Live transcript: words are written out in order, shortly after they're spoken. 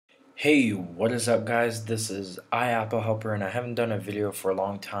Hey, what is up guys? This is iAppleHelper and I haven't done a video for a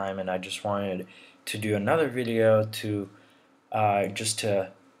long time and I just wanted to do another video to just to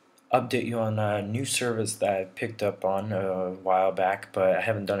update you on a new service that I picked up on a while back, but I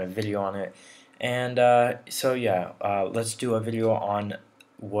haven't done a video on it. And let's do a video on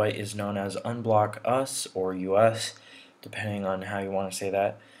what is known as Unblock US or US, depending on how you want to say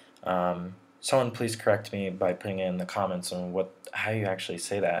that. Someone please correct me by putting it in the comments on how you actually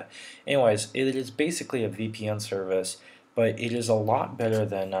say that. Anyways, it is basically a VPN service, but it is a lot better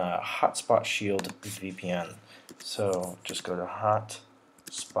than HotSpotShield VPN. So just go to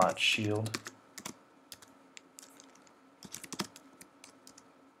HotSpotShield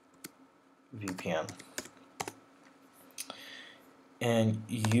VPN. And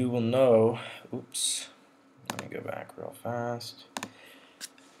you will know, oops, let me go back real fast.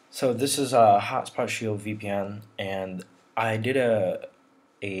 So this is a HotSpotShield VPN, and I did a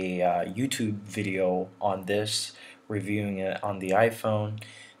YouTube video on this, reviewing it on the iPhone,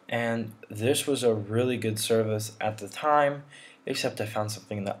 and this was a really good service at the time, except I found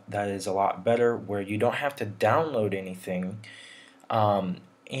something that is a lot better, where you don't have to download anything,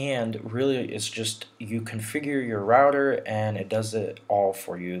 and really it's just you configure your router and it does it all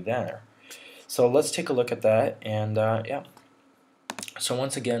for you there. So let's take a look at that, and yeah. So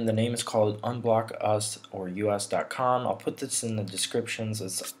once again, the name is called unblockus or us.com. I'll put this in the descriptions.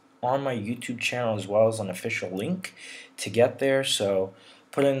 It's on my YouTube channel as well as an official link to get there. So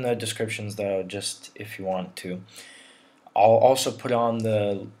put it in the descriptions though, just if you want to. I'll also put on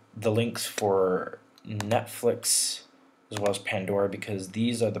the links for Netflix as well as Pandora, because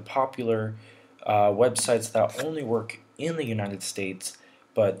these are the popular websites that only work in the United States,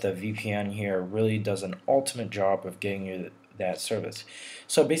 but the VPN here really does an ultimate job of getting you that service.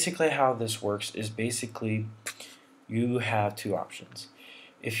 So basically how this works is basically you have two options.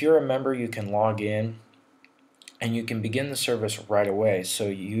 If you're a member, you can log in and you can begin the service right away. So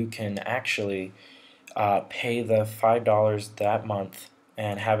you can actually pay the $5 that month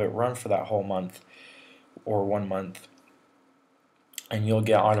and have it run for that whole month or 1 month, and you'll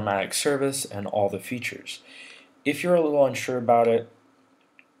get automatic service and all the features. If you're a little unsure about it,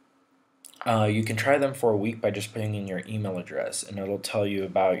 you can try them for a week by just putting in your email address, and it'll tell you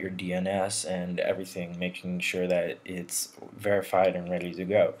about your DNS and everything, making sure that it's verified and ready to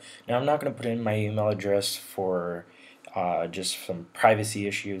go. Now, I'm not going to put in my email address for just some privacy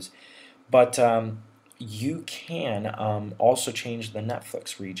issues, but you can also change the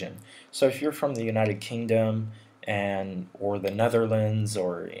Netflix region. So if you're from the United Kingdom or the Netherlands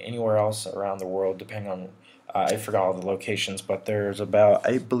or anywhere else around the world, depending on I forgot all the locations, but there's about,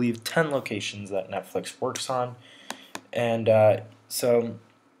 I believe, 10 locations that Netflix works on, and so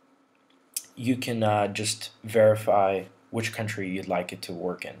you can just verify which country you'd like it to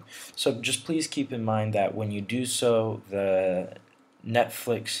work in. So just please keep in mind that when you do so, the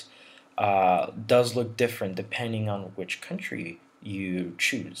Netflix does look different depending on which country you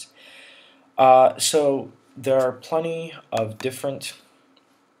choose. So there are plenty of different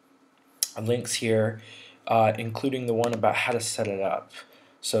links here, including the one about how to set it up.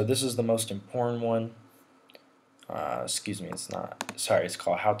 So this is the most important one. Excuse me, it's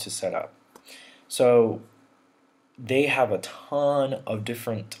called How to Set Up. So they have a ton of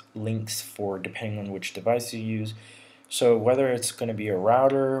different links for depending on which device you use. So whether it's going to be a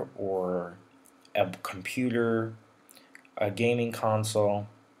router or a computer, a gaming console,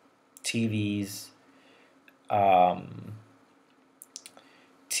 TVs,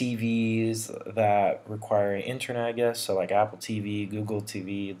 TVs that require internet, I guess, so like Apple TV, Google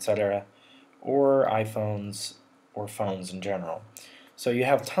TV, etc., or iPhones or phones in general. So you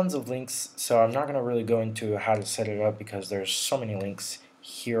have tons of links, so I'm not going to really go into how to set it up because there's so many links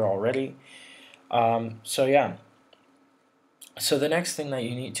here already. So yeah. So the next thing that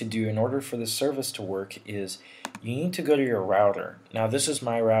you need to do in order for this service to work is you need to go to your router. Now this is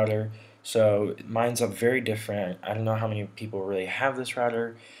my router. So mine's very different. I don't know how many people really have this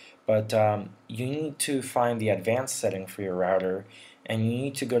router, but you need to find the advanced setting for your router, and you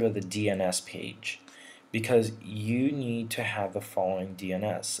need to go to the DNS page, because you need to have the following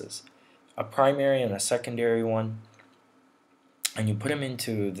DNSs: a primary and a secondary one, and you put them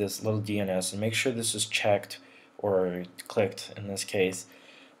into this little DNS and make sure this is checked or clicked in this case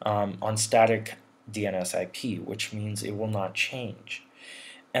on static DNS IP, which means it will not change.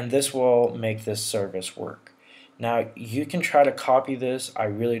 And this will make this service work. Now you can try to copy this. I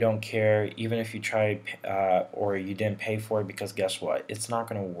really don't care, even if you tried or you didn't pay for it, because guess what? It's not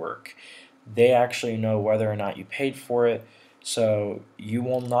going to work. They actually know whether or not you paid for it, so you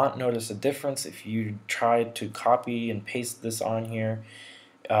will not notice a difference if you try to copy and paste this on here.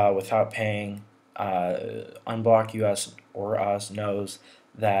 without paying. Unblock US or us knows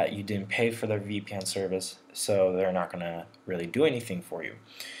that you didn't pay for their VPN service, so they're not going to really do anything for you.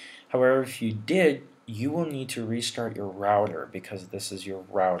 However, if you did, you will need to restart your router, because this is your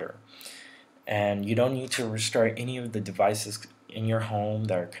router. And you don't need to restart any of the devices in your home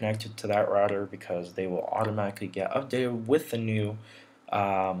that are connected to that router, because they will automatically get updated with the new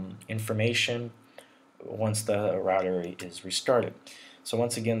information once the router is restarted. So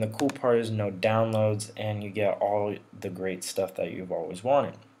once again, the cool part is no downloads, and you get all the great stuff that you've always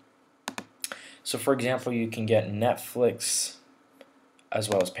wanted. So for example, you can get Netflix as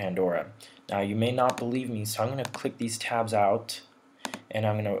well as Pandora. Now you may not believe me, so I'm going to click these tabs out and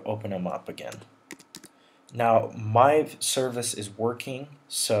I'm going to open them up again. Now my service is working,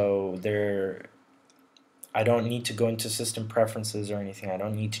 so I don't need to go into system preferences or anything. I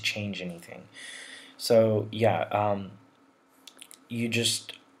don't need to change anything. So yeah, you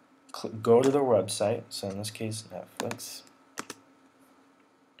just go to their website, so in this case Netflix,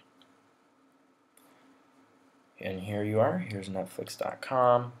 and here you are. Here's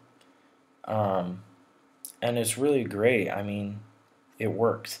netflix.com, and it's really great. I mean, it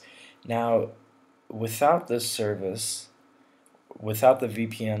works. Now without this service, without the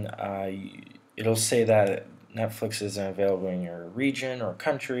VPN, it'll say that Netflix isn't available in your region or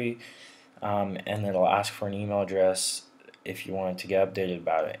country, and it'll ask for an email address if you wanted to get updated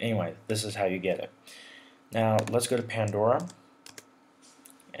about it. Anyway, this is how you get it. Now let's go to Pandora,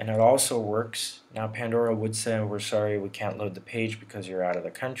 and it also works. Now Pandora would say, we're sorry, we can't load the page because you're out of the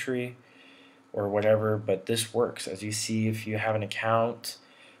country or whatever, but this works. As you see, if you have an account,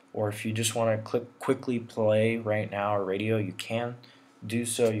 or if you just want to quickly play right now a radio, you can do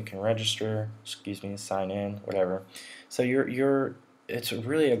so. You can register, sign in, whatever. So it's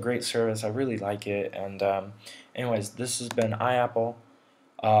really a great service. I really like it. And anyways, this has been iApple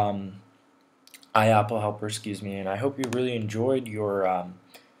Helper, and I hope you really enjoyed your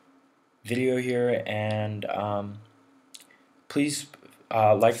video here. And please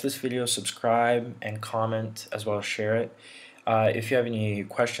like this video, subscribe, and comment, as well as share it. If you have any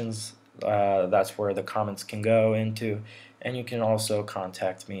questions, that's where the comments can go into, and you can also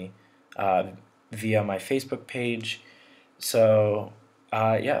contact me via my Facebook page. So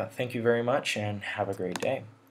yeah, thank you very much, and have a great day.